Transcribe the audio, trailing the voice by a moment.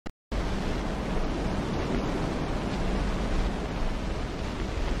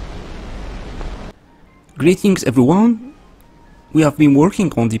Greetings everyone! We have been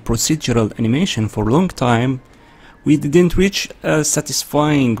working on the procedural animation for a long time. We didn't reach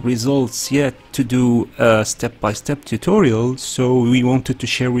satisfying results yet to do a step-by-step tutorial, so we wanted to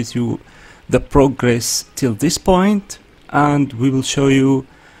share with you the progress till this point, and we will show you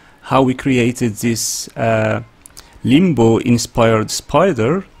how we created this Limbo inspired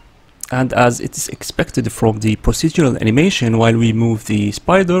spider. And as it is expected from the procedural animation, while we move the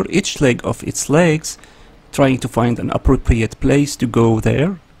spider, each leg of its legs, trying to find an appropriate place to go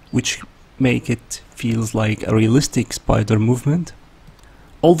there, which make it feels like a realistic spider movement.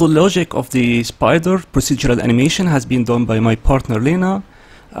 All the logic of the spider procedural animation has been done by my partner Lena,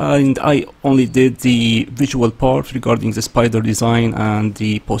 and I only did the visual part regarding the spider design and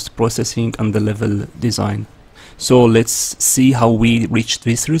the post-processing and the level design. So let's see how we reached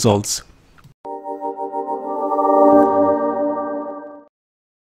these results.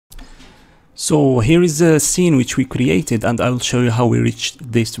 So here is a scene which we created, and I'll show you how we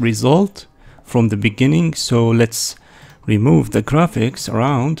reached this result from the beginning. So let's remove the graphics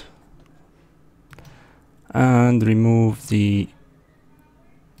around and remove the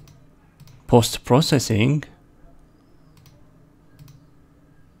post-processing.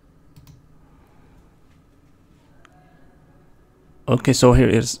 Okay, so here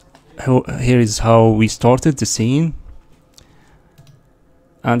is how we started the scene.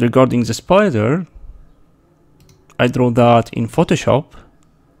 And regarding the spider, I draw that in Photoshop,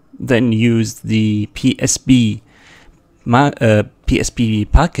 then used the PSP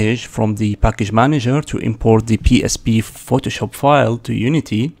package from the package manager to import the PSP Photoshop file to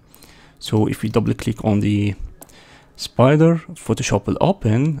Unity. So if we double click on the spider, Photoshop will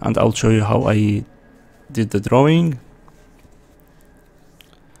open, and I'll show you how I did the drawing.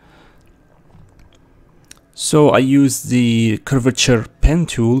 So I used the curvature pen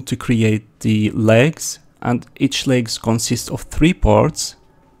tool to create the legs, and each legs consists of 3 parts,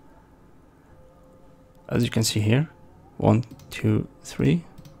 as you can see here. 1, 2, 3.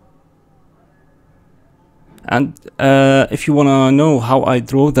 And if you want to know how I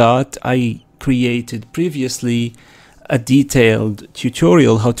draw that, I created previously a detailed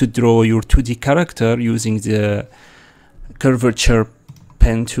tutorial how to draw your 2D character using the curvature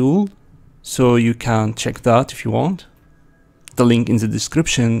pen tool. So you can check that if you want. The link in the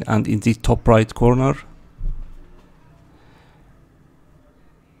description and in the top right corner.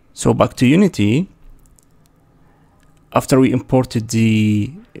 So back to Unity. After we imported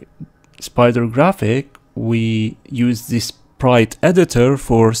the spider graphic, we used this sprite editor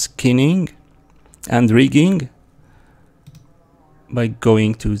for skinning and rigging. By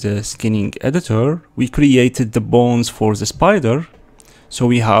going to the skinning editor, we created the bones for the spider. So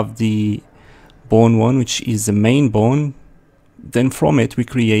we have the bone 1, which is the main bone. Then from it we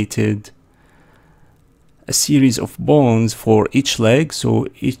created a series of bones for each leg. So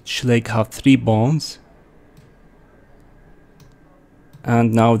each leg have 3 bones,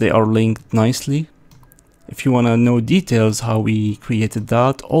 and now they are linked nicely. If you want to know details how we created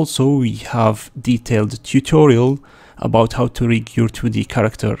that, also we have detailed tutorial about how to rig your 2D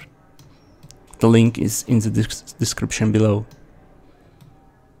character. The link is in the description below.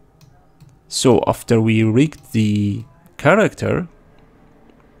 So after we rigged the character,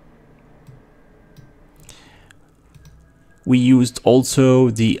 we used also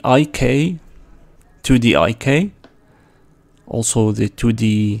the IK, 2D IK, also the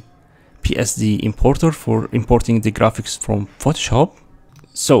 2D PSD importer for importing the graphics from Photoshop.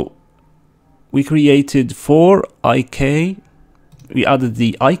 So we created 4 IK, we added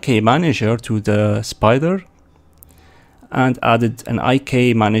the IK manager to the spider, and added an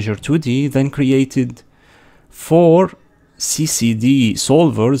IK manager 2D, then created 4 CCD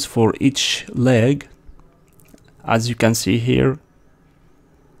solvers for each leg, as you can see here.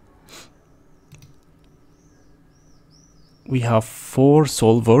 We have 4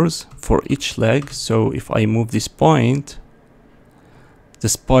 solvers for each leg. So if I move this point, the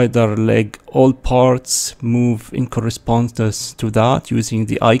spider leg, all parts move in correspondence to that using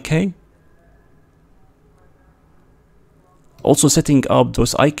the IK. Also setting up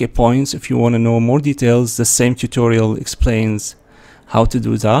those IK points, if you want to know more details, the same tutorial explains how to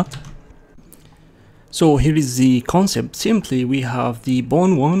do that. So here is the concept. Simply we have the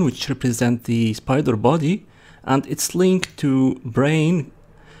bone 1, which represents the spider body, and it's linked to brain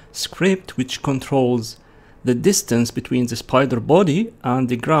script, which controls the distance between the spider body and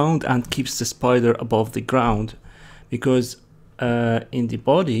the ground and keeps the spider above the ground. Because in the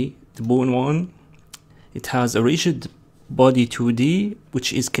body, the bone 1, it has a rigid body 2D,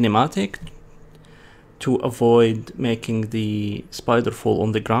 which is kinematic to avoid making the spider fall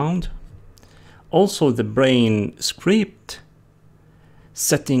on the ground. also the brain script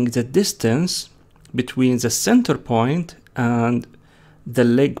setting the distance between the center point and the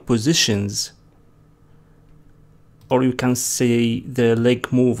leg positions, or you can say the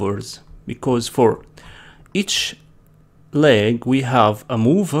leg movers, because for each leg we have a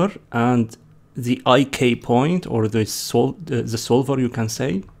mover and the IK point, or the solver, you can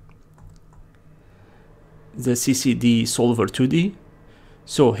say, the CCD solver 2D.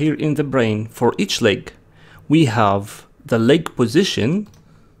 So here in the brain, for each leg we have the leg position,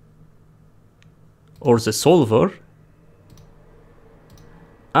 or the solver,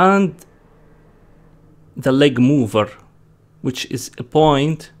 and the leg mover, which is a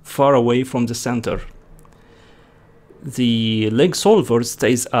point far away from the center. The leg solver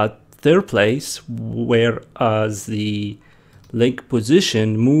stays at their place, whereas the leg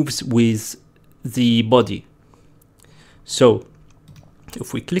position moves with the body. So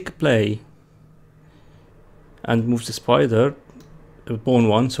if we click play and move the spider, bone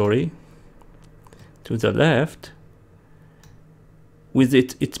 1, sorry, to the left, with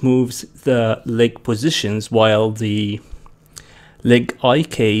it moves the leg positions while the leg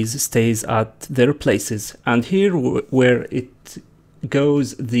IKs stays at their places. And here where it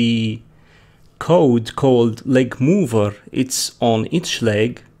goes, the code called leg mover, it's on each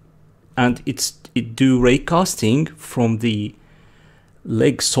leg, and it do raycasting from the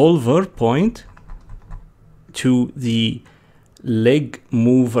leg solver point to the leg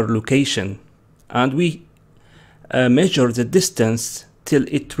mover location, and we measure the distance till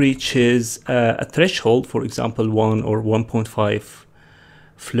it reaches a threshold, for example 1 or 1.5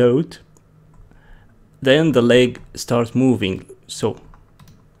 float. Then the leg starts moving. So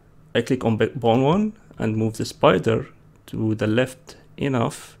I click on bone 1 and move the spider to the left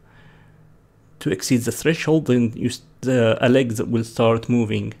enough to exceed the threshold, then a leg that will start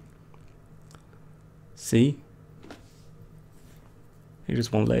moving. See,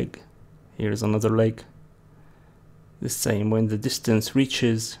 here's one leg, here's another leg. The same, when the distance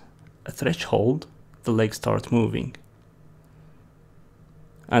reaches a threshold, the leg starts moving.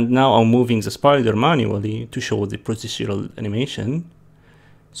 And now I'm moving the spider manually to show the procedural animation.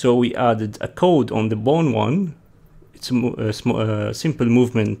 So we added a code on the bone 1. It's a simple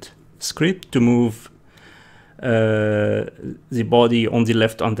movement script to move the body on the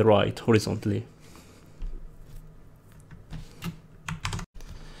left and the right horizontally.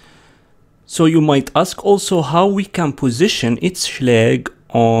 So you might ask also how we can position each leg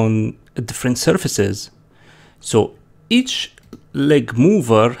on different surfaces. So each leg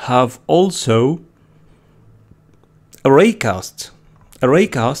mover have also a raycast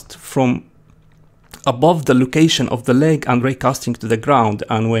from above the location of the leg and raycasting to the ground.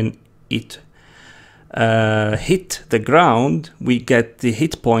 And when it hit the ground, we get the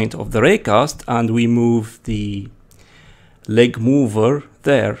hit point of the raycast and we move the leg mover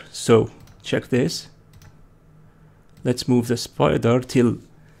there. So check this. Let's move the spider till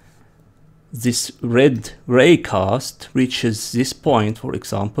this red raycast reaches this point, for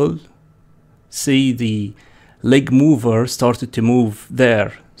example. See, the leg mover started to move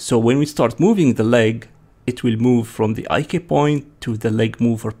there. So when we start moving the leg, it will move from the IK point to the leg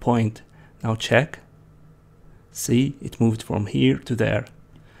mover point. Now check. See, it moved from here to there.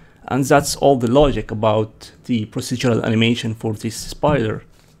 And that's all the logic about the procedural animation for this spider.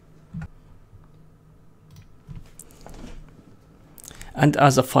 And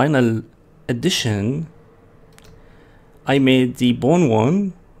as a final addition, I made the bone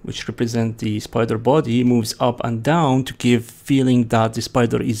 1, which represent the spider body, moves up and down to give feeling that the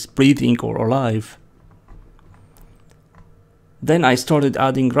spider is breathing or alive. Then I started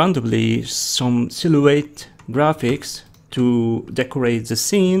adding randomly some silhouette graphics to decorate the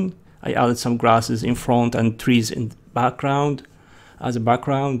scene. I added some grasses in front and trees in the background as a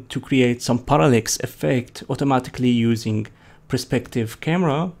background to create some parallax effect automatically using perspective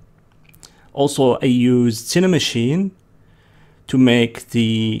camera. Also, I used Cinemachine to make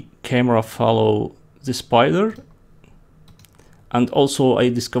the camera follow the spider. And also I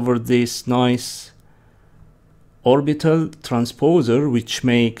discovered this nice orbital transposer which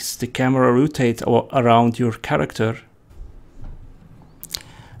makes the camera rotate around your character.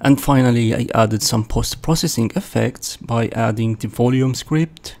 And finally, I added some post-processing effects by adding the volume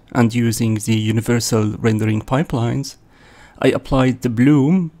script and using the universal rendering pipelines. I applied the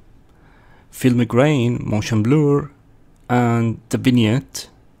bloom, film grain, motion blur, and the vignette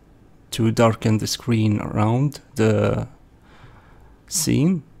to darken the screen around the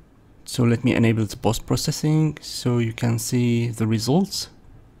scene. So let me enable the post-processing so you can see the results.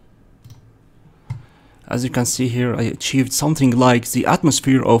 As you can see here, I achieved something like the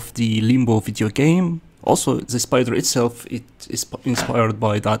atmosphere of the Limbo video game. Also, the spider itself, it is inspired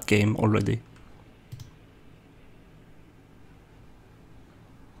by that game already.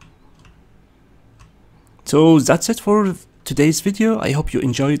 So that's it for today's video. I hope you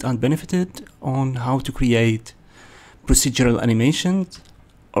enjoyed and benefited on how to create procedural animations,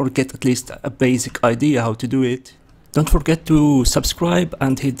 or get at least a basic idea how to do it. Don't forget to subscribe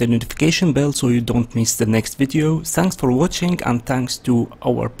and hit the notification bell so you don't miss the next video. Thanks for watching, and thanks to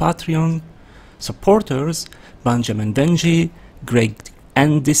our Patreon supporters: Benjamin Benji, Greg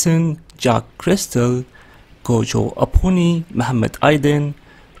Anderson, Jack Crystal, Kojo Apuni, Mohammed Aiden,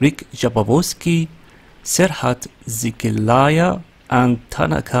 Rick Jabavowski, Serhat Zikilaya, and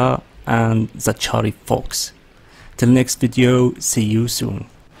Tanaka and Zachari Fox. Till next video, see you soon.